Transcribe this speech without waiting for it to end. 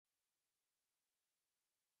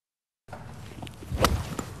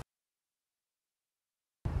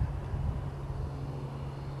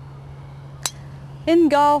In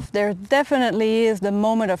golf, there definitely is the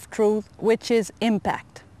moment of truth, which is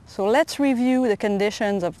impact. So let's review the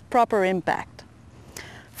conditions of proper impact.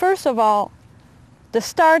 First of all, the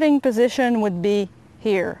starting position would be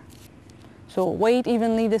here. So weight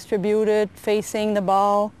evenly distributed, facing the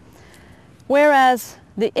ball. Whereas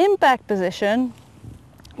the impact position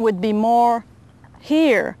would be more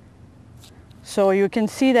here. So you can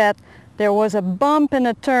see that there was a bump in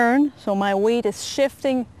a turn, so my weight is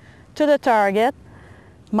shifting to the target.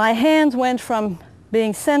 My hands went from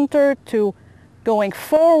being centered to going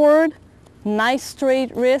forward, nice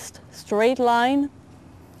straight wrist, straight line.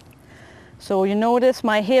 So you notice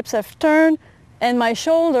my hips have turned and my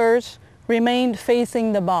shoulders remained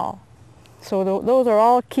facing the ball. So those are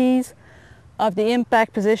all keys of the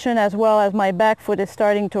impact position, as well as my back foot is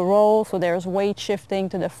starting to roll, so there's weight shifting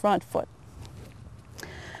to the front foot.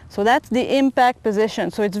 So that's the impact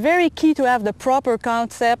position. So it's very key to have the proper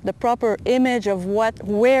concept, the proper image of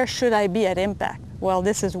where should I be at impact? Well,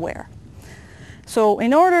 this is where. So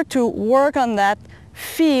in order to work on that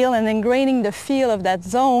feel and ingraining the feel of that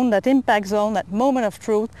zone, that impact zone, that moment of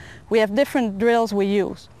truth, we have different drills we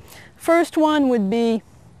use. First one would be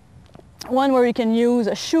one where you can use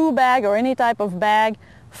a shoe bag or any type of bag,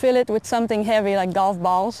 fill it with something heavy like golf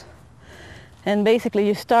balls. And basically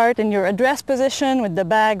you start in your address position with the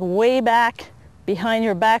bag way back behind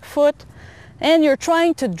your back foot, and you're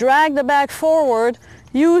trying to drag the bag forward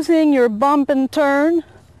using your bump and turn,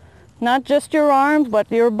 not just your arms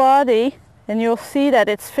but your body, and you'll see that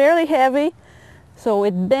it's fairly heavy, so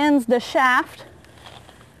it bends the shaft.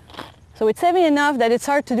 So it's heavy enough that it's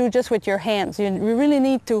hard to do just with your hands. You really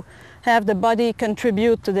need to have the body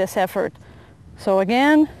contribute to this effort. So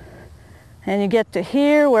again, and you get to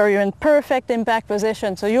here where you're in perfect impact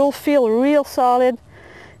position. So you'll feel real solid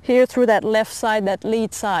here through that left side, that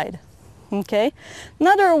lead side. Okay.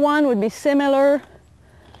 Another one would be similar.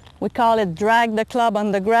 We call it drag the club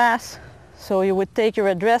on the grass. So you would take your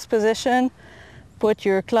address position, put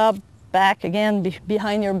your club back again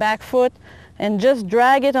behind your back foot, and just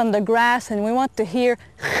drag it on the grass, and we want to hear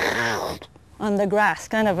on the grass,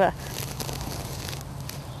 kind of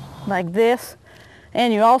like this.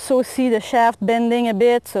 And you also see the shaft bending a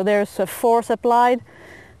bit, so there's a force applied.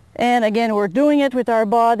 And again, we're doing it with our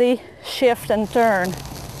body, shift and turn.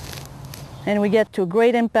 And we get to a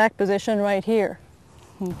great impact position right here.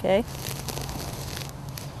 Okay?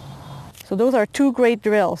 So those are two great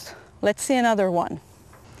drills. Let's see another one.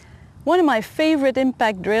 One of my favorite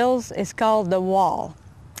impact drills is called the wall.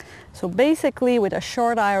 So basically with a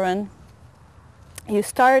short iron, you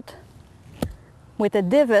start with a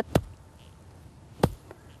divot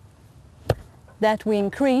that we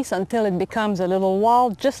increase until it becomes a little wall,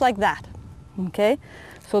 just like that. Okay?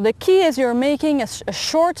 So the key is you're making a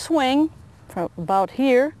short swing from about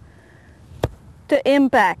here to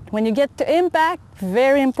impact. When you get to impact,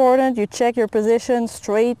 very important, you check your position,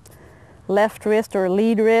 straight left wrist or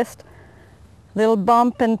lead wrist, little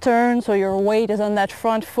bump and turn, so your weight is on that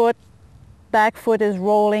front foot, back foot is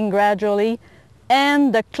rolling gradually,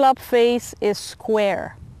 and the club face is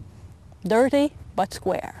square. Dirty, but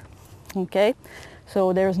square. Okay,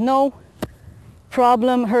 so there's no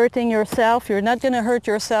problem hurting yourself. You're not going to hurt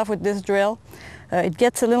yourself with this drill. It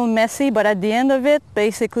gets a little messy, but at the end of it,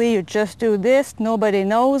 basically you just do this, nobody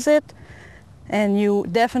knows it, and you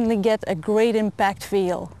definitely get a great impact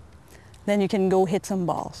feel. Then you can go hit some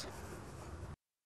balls.